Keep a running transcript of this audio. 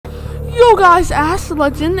Yo guys, Ask the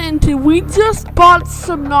Legend, and we just bought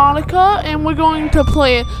Subnautica and we're going to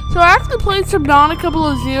play it. So I actually played Subnautica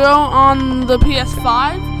Below Zero on the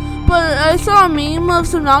PS5, but I saw a meme of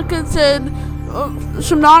Subnautica that said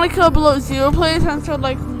Subnautica Below Zero players, and it showed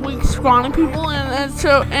like weak scrawny people,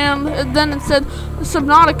 and then it said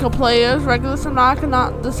Subnautica players, regular Subnautica,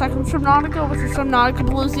 not the second Subnautica, which is Subnautica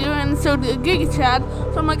Below Zero, and it showed Giga Chad.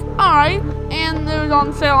 So I'm like, alright, and it was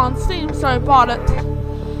on sale on Steam, so I bought it.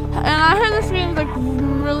 And I heard this game is like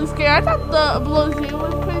really scary. I thought the Below Zero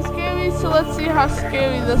was pretty scary, so let's see how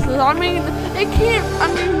scary this is. I mean, it can't,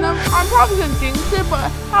 I'm probably gonna jinx it,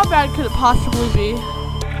 but how bad could it possibly be?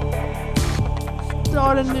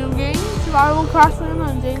 Start a new game, survival crafting,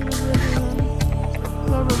 and dangerous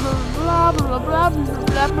blah blah blah blah blah blah blah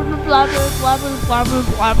blah blah blah blah blah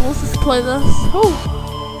blah. Let's just play this. Oh.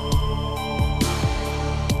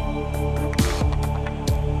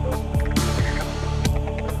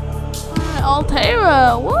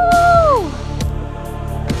 Altera, woo!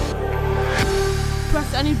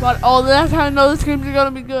 Press any button. Oh, that's how I know this game's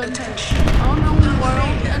gonna be good. Oh no,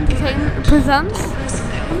 World Entertainment presents.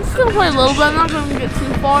 I'm just gonna play a little bit. I'm not gonna get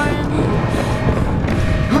too far in. I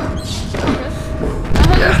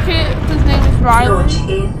heard this kid. His name is Riley. Launch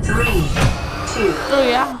in 3, 2, oh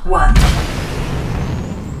yeah. 1.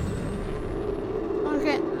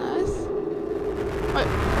 Okay, nice. Wait.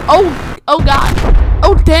 Oh god.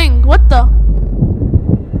 Oh dang, what the?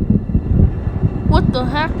 What the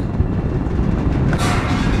heck?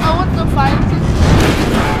 Oh, what the fire?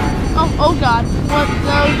 Oh god. What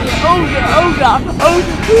the? Oh god.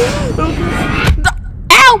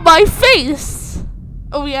 Ow, my face!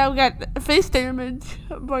 Oh yeah, we got face damage,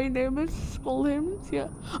 brain damage, skull damage, yeah.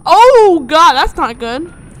 Oh god, that's not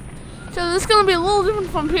good. So this is gonna be a little different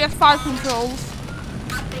from PS5 controls.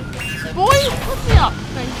 Boy, put me up,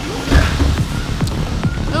 thank you.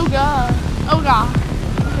 Oh god. Oh god.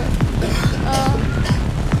 Okay.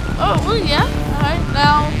 Oh yeah. Alright,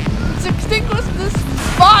 now let's extinguish this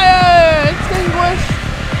fire! Extinguish!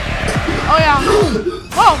 Oh yeah.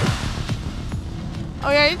 Whoa!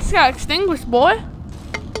 Oh yeah, you just got extinguished, boy.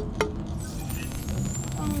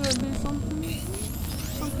 I'm gonna do something.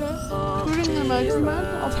 Okay. Shooting the emergency mode.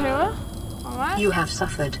 Altera. Alright. You have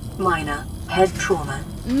suffered minor head trauma.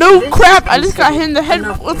 No crap! I just got hit in the head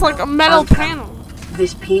with like a metal panel.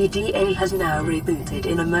 This PDA has now rebooted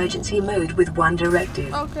in emergency mode with one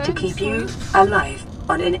directive, to keep you alive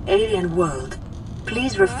on an alien world.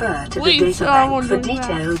 Please refer to the data bank for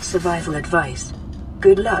detailed survival advice.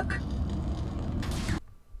 Good luck.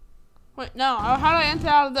 Wait, no. How do I enter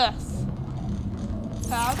out of this?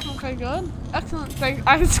 Tab. Okay, good. Excellent. Thank.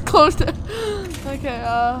 I just closed it. Okay.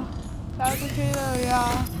 Fabricator.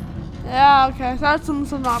 Yeah. Yeah. Okay. So that's some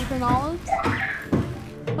Subnautica knowledge.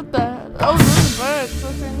 What the? Oh, there's a bird.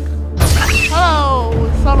 Hello,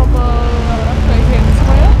 son of a.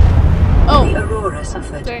 Oh. The Aurora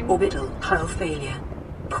suffered orbital hull failure.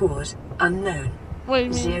 Cause unknown.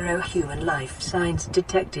 Wait, 0 human life signs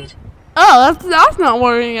detected. Oh, that's not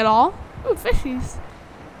worrying at all. Ooh, fishies.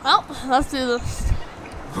 Well, let's do this.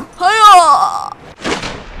 Hiya!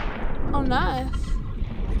 Oh, nice.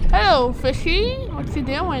 Hello, fishy. What you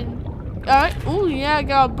doing? Alright. Oh yeah, I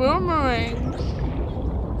got a boomerang.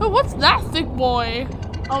 Oh, what's that thick boy?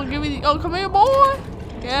 Oh, give me the. Oh, come here, boy.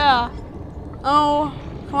 Yeah. Oh,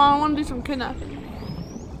 come on. I want to do some kidnapping.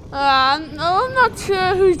 I'm not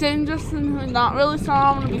sure who's dangerous and who's not really, so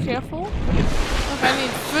I'm gonna be careful. If I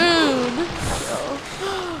need food.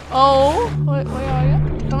 Oh, wait, where are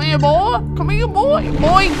you? Come here, boy. Come here, boy.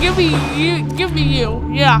 Boy, give me you. Give me you.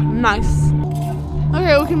 Yeah, nice.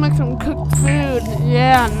 Okay, we can make some cooked food.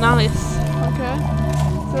 Yeah, nice. Okay.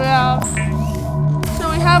 So yeah. So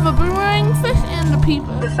we have a boomerang fish and a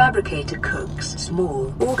peeper. The fabricator cooks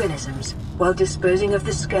small organisms while disposing of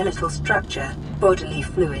the skeletal structure, bodily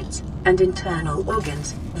fluids, and internal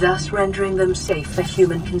organs, thus rendering them safe for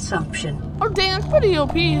human consumption. Oh dang, that's pretty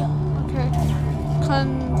OP. Okay.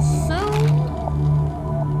 Consume.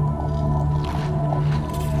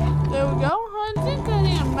 There we go. I think I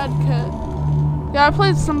need a med kit. Yeah, I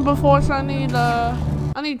played some before, so I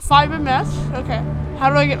need fiber mesh. Okay. How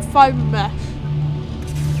do I get fiber mesh?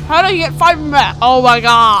 How do you get fiber mesh? Oh my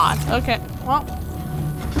god. Okay. Well,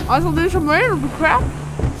 I will do some random crap.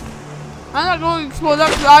 I'm not going to explode that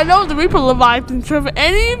because I know the Reaper Leviathan. So if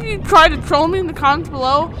any of you try to troll me in the comments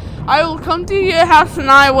below, I will come to your house and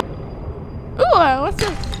I will. Ooh, what's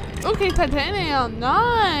this? Okay, titanium.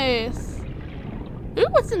 Nice. Ooh,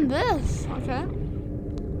 what's in this? Okay.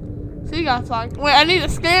 So you got flag. Wait, I need a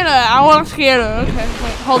scanner. I want a scanner. Okay,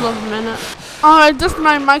 wait, hold on a minute. Alright, just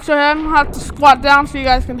my mic, so I'm gonna have to squat down so you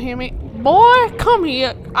guys can hear me. Boy, come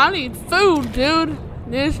here. I need food, dude.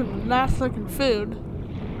 Need some nice looking food.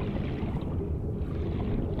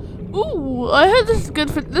 Ooh, I heard this is good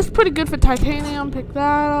for, this is pretty good for titanium. Pick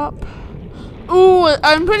that up. Ooh,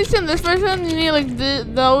 I'm pretty sure in this version you need like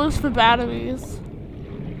those for batteries.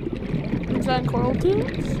 Design coral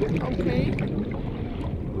tubes. Okay.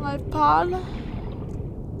 Life pod.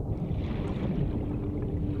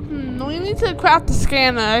 We need to craft the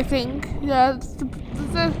scanner, I think. Yeah, it's the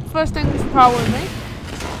first thing we should probably make.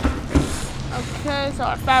 Okay, so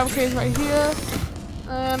our fabricate's right here.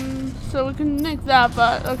 So we can make that,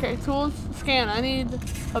 but okay, tools, scanner. I need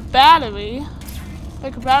a battery.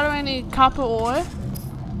 Like a battery, I need copper ore.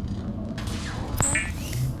 Okay.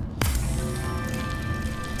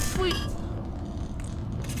 Sweet.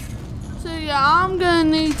 So yeah, I'm gonna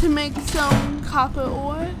need to make some copper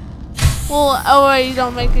ore. Well, oh wait, you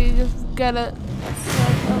don't make it, you just get it.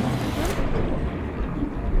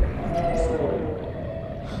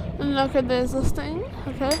 And okay, there's this thing.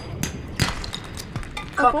 Okay.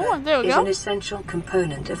 Copper there we is go. an essential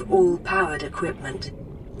component of all powered equipment.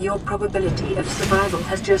 Your probability of survival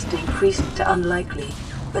has just increased to unlikely,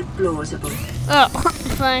 but plausible. Oh,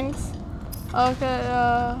 thanks. Okay,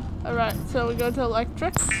 alright, so we go to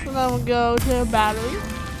electrics, and then we go to battery.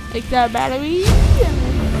 Take that battery,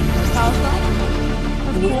 and power cell.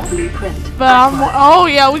 New blueprint. But oh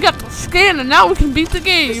yeah, we got the scanner, now we can beat the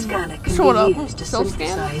game. The scanner can sort be of. used to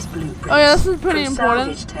synthesize blueprints. Oh yeah, this is pretty from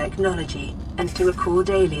important. salvage technology and to record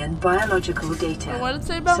alien biological data. What did it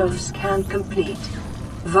say about So this? scan complete.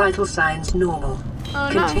 Vital signs normal. Oh,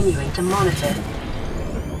 Continuing nice. to monitor.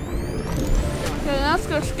 Okay, let's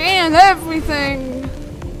go scan everything.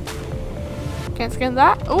 Can't scan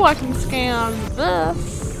that. Oh, I can scan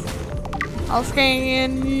this. I'll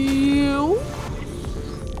scan you.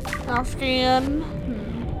 I'll scan.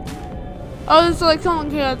 Oh, there's like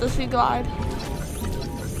someone here at the sea glide.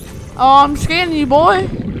 Oh, I'm scanning you, boy.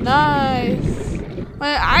 Nice.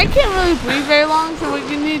 Wait, I can't really breathe very long, so we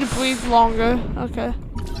need to breathe longer. Okay.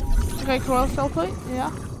 Okay, coral cell plate.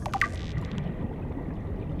 Yeah.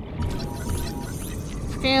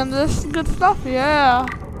 Scan this good stuff. Yeah.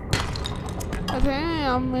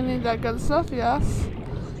 Damn, we need that good stuff. Yes.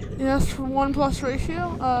 Yes, 1+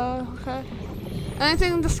 ratio. Okay.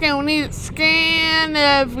 Anything to scan, we need to scan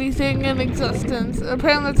everything in existence.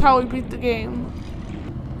 Apparently that's how we beat the game.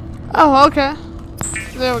 Oh, okay.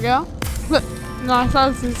 There we go. Nice, that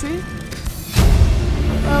was easy.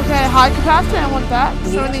 Okay, high capacity, I want that.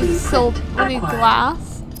 So we need silver, we need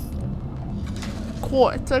glass.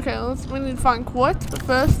 Quartz, okay, we need to find quartz, but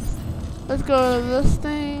first, let's go to this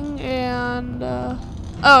thing and,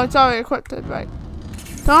 oh, it's already equipped, right?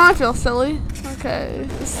 Don't I feel silly? Okay,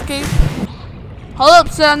 escape. Hold up,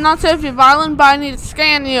 sir. I'm not sure if you're violent, but I need to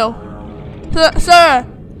scan you. Sir,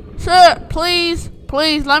 please,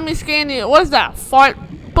 let me scan you. What is that, fart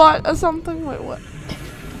butt or something? Wait, what?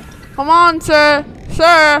 Come on, sir,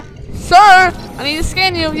 I need to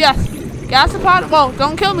scan you. Yes, gas the pot. Whoa,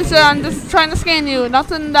 don't kill me, sir. I'm just trying to scan you.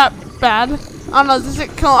 Nothing that bad. I don't know. Does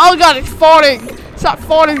it kill? Oh god, it's farting. Stop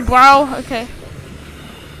farting, bro. Okay.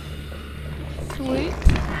 Sweet.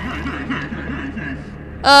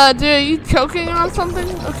 Dude, are you choking on something?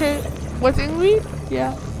 Okay, with weed?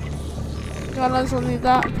 Yeah. God knows we'll need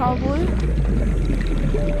that, probably.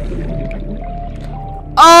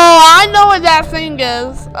 Oh, I know what that thing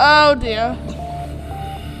is. Oh, dear.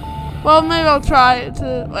 Well, maybe I'll try it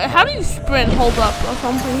to... Wait, how do you sprint? Hold up or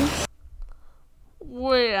something.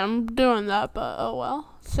 Wait, I'm doing that, but oh well.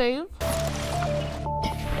 Save.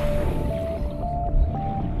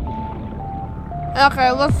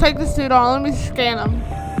 Okay, let's take this dude on. Let me scan him.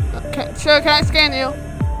 Okay, sure, can I scan you?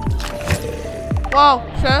 Whoa,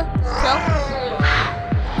 sir, chill.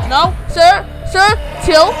 No, sir,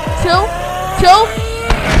 chill.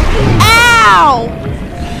 Ow!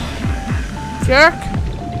 Jerk.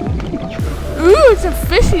 Ooh, it's a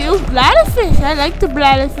fishy. Ooh, bladderfish. I like the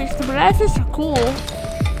bladderfish. The bladderfish are cool.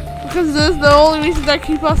 Because this is the only reason they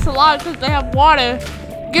keep us alive, because they have water.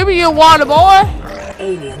 Give me your water, boy.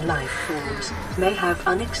 Alien life forms may have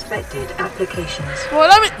unexpected applications. Well,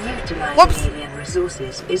 let me... Utilizing alien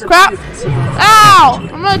resources is a crap. proven survival Ow!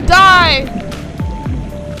 strategy. I'm gonna die.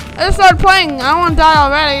 I just started playing. I don't want to die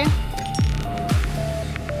already.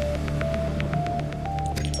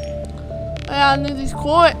 Yeah, I need these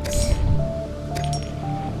quartz.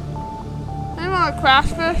 Anyone want a crash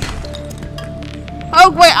fish? Oh,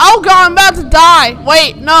 wait. Oh, God, I'm about to die.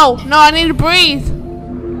 Wait, no, I need to breathe.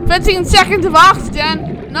 15 seconds of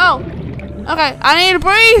oxygen. No. Okay, I need to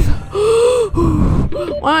breathe.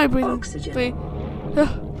 Why am I breathing? Oxygen.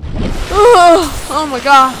 Oh my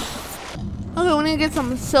god. Okay, we need to get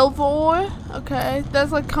some silver ore. Okay,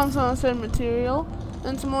 that's like comes from a certain material.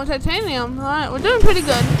 And some more titanium. Alright, we're doing pretty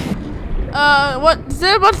good. What, is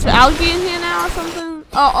there a bunch of algae in here now or something?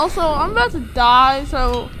 Oh, also, I'm about to die,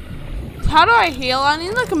 so how do I heal? I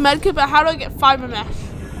need like a medkit, but how do I get fiber mesh?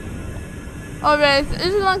 Alright,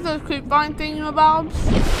 is it like those creepvine thingamabobs?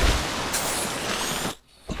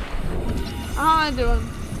 How am I doing?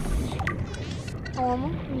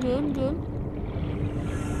 Normal, good, good.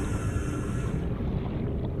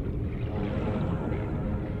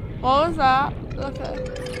 What was that? Okay.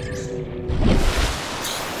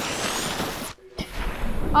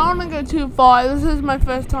 I don't want to go too far. This is my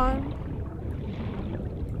first time.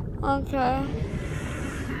 Okay.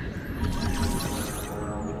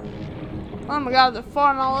 Oh my god, they're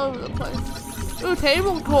falling all over the place. Ooh,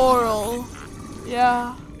 table coral.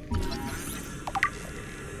 Yeah.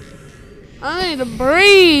 I need to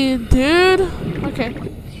breathe, dude. Okay.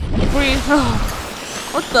 Breathe.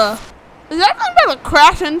 What the? Is that thing about to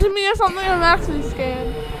crash into me or something? I'm actually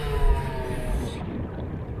scared.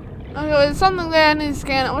 Okay, there's something there. I need to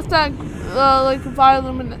scan it. What's that? Like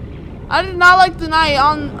bioluminescent. I did not like the night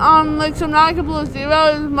on like Subnautica Below Zero.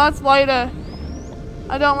 It was much lighter.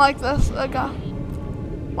 I don't like this. Okay.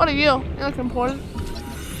 What are you? You look important.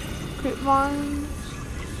 Creepvine.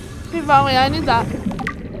 Creepvine. Wait, I need that.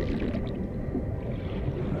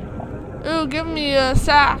 Ooh, give me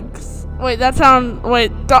sacks. Wait, that sound.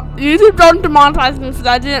 Wait, YouTube don't demonetize me for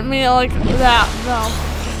that. I didn't mean it like that. No.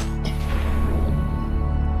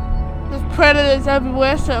 There's predators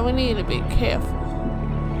everywhere, so we need to be careful.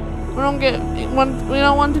 We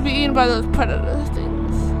don't want to be eaten by those predator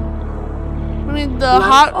things. We need the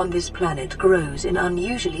Life on this planet grows in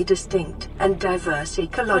unusually distinct and diverse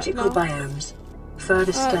ecological biomes.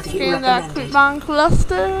 Further study recommended. That creepvine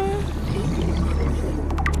cluster.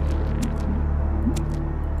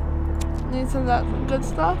 Need some of that good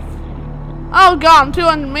stuff. Oh god, I'm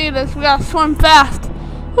 200 meters. We gotta swim fast.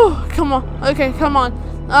 Whew, come on. Okay, come on.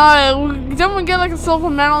 Didn't we get like a silver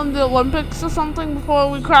medal in the Olympics or something before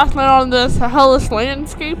we crash land on this hellish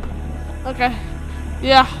landscape? Okay.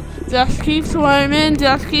 Yeah. Just keep swimming.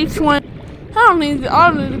 Just keep swimming. I don't need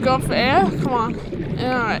to go for air. Come on.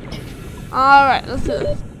 Yeah, alright. Alright, let's do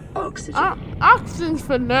this. Oxygen. Oxygen's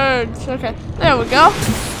for nerds. Okay. There we go.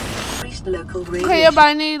 Local okay, yeah, but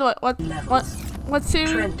I need what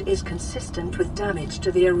series? Trend is consistent with damage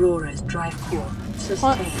to the Aurora's drive core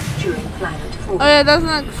sustained during planet fall. Oh yeah, it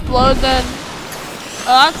doesn't explode then.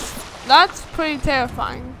 Oh, that's pretty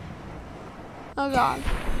terrifying. Oh god.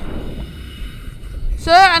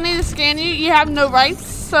 Sir, I need to scan you. You have no rights,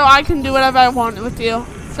 so I can do whatever I want with you.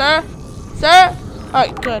 Sir? Sir?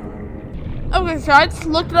 Alright, good. Okay, so I just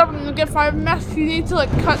looked it up and to get fiber mesh, you need to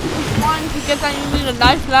like cut this line to get that. You need a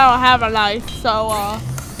knife, and I don't have a knife, so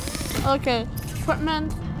okay.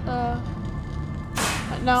 Equipment, no.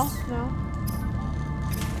 Tools,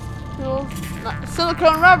 no.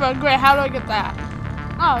 Silicone rubber, great, how do I get that?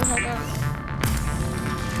 Oh, okay, there we go.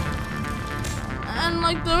 And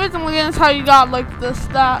like the original game is how you got like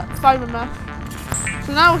that fiber mesh.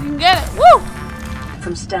 So now we can get it, woo!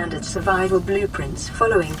 From standard survival blueprints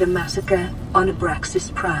following the massacre on Abraxas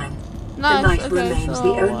Prime. Nice. The knife okay, remains so, the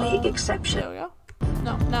only exception. There we go.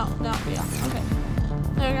 No, yeah, okay.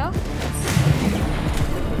 There we go.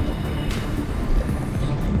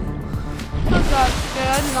 Oh god, okay,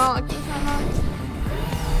 I do not like this right now.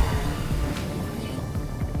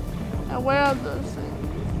 And where are those things?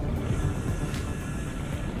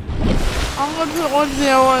 I'm going to the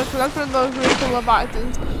ordinary one because that's where those Reaper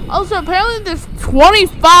Leviathans. Also, apparently there's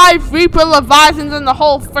 25 Reaper Leviathans in the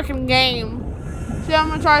whole freaking game. So I'm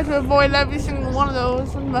going to try to avoid every single one of those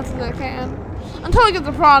as much as I can. Until I get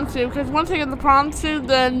the prawn suit, because once I get the prawn suit,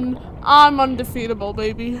 then I'm undefeatable,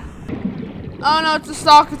 baby. Oh no, it's a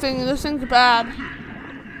stalker thing. Those things are bad.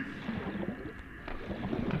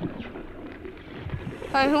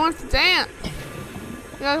 Hey, who wants to dance?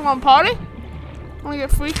 You guys want to party? Want to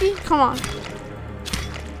get freaky? Come on.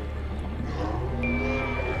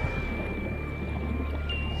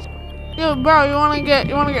 Yo, bro, you wanna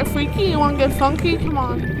get freaky? You wanna get funky? Come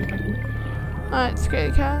on. Alright,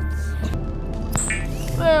 scaredy cats.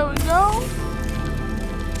 There we go.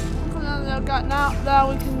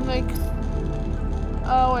 Now we can make.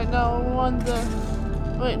 Oh wait, no,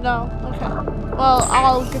 wait, no. Okay. Well,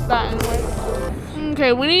 I'll get that anyway.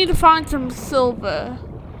 Okay, we need to find some silver.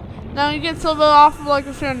 Now you get silver off of like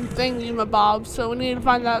a certain thingy, my bob. So we need to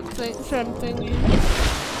find that certain thingy.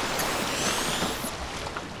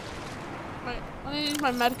 Wait, I need to use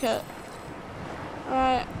my medkit.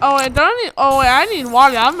 Alright. Oh wait, I need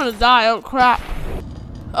water. I'm gonna die. Oh crap.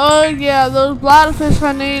 Oh yeah, those bladderfish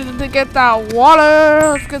I need to get that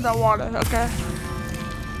water. Let's get that water, okay.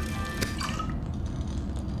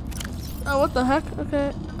 Oh, what the heck?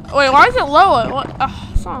 Okay. Wait, why is it lower? What?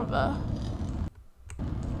 Son of a.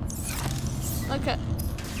 Okay.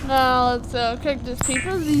 Now let's cook these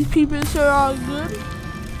people. These people sure are good.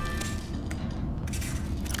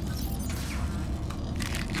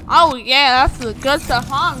 Oh yeah, that's the good stuff.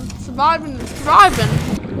 I'm surviving and thriving.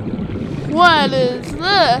 What is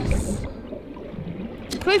this?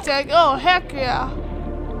 Quick egg. Oh heck yeah.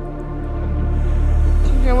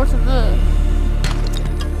 Okay, what's in this?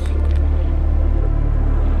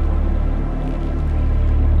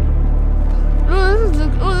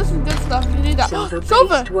 This is good stuff. You need that. Silver.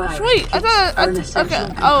 Sweet. I thought. Okay.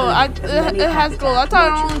 Oh, it has gold. I thought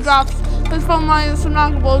it only drops. It's from my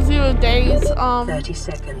subnautica 0 days. 30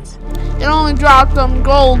 seconds. It only dropped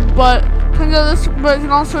gold, but this version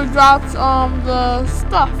also drops the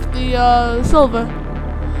stuff, the silver.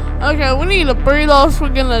 Okay, we need a burrito, else we're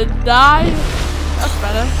gonna die. That's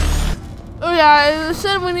better. Oh yeah, it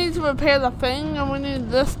said we need to repair the thing, and we need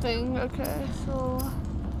this thing. Okay, so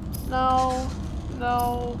no.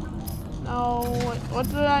 Wait, what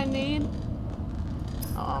did I need?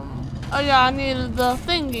 Oh yeah, I needed the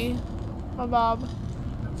thingy, my bob.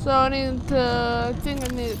 So I need to. I think I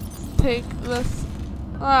need to take this.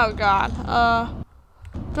 Oh god.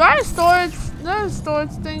 Do I have storage? Do I have a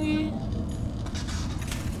storage thingy?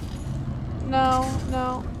 No.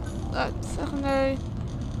 That's secondary.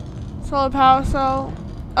 Solar power cell.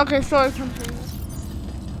 Okay, storage container.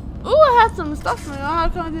 Ooh, I had some stuff for me. How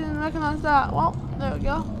come I didn't recognize that? Well, there we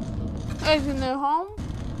go. There's a new home.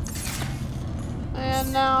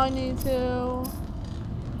 And now I need to...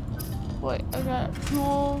 Wait, I got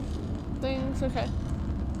tools, things, okay.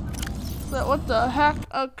 So what the heck?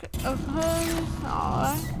 Okay,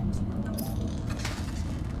 alright.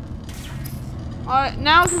 Alright,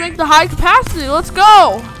 now we can make the high capacity. Let's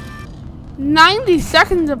go! 90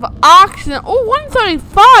 seconds of oxygen. Oh,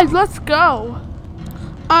 135, let's go.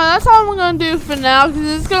 That's all I'm gonna do for now, because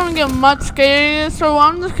it's gonna get much scarier. So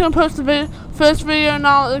I'm just gonna post the first video,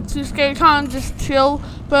 not look too scary, kind of just chill.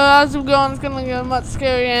 But as we go on, it's gonna get much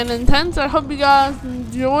scarier and intense. I hope you guys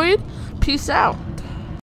enjoyed. Peace out.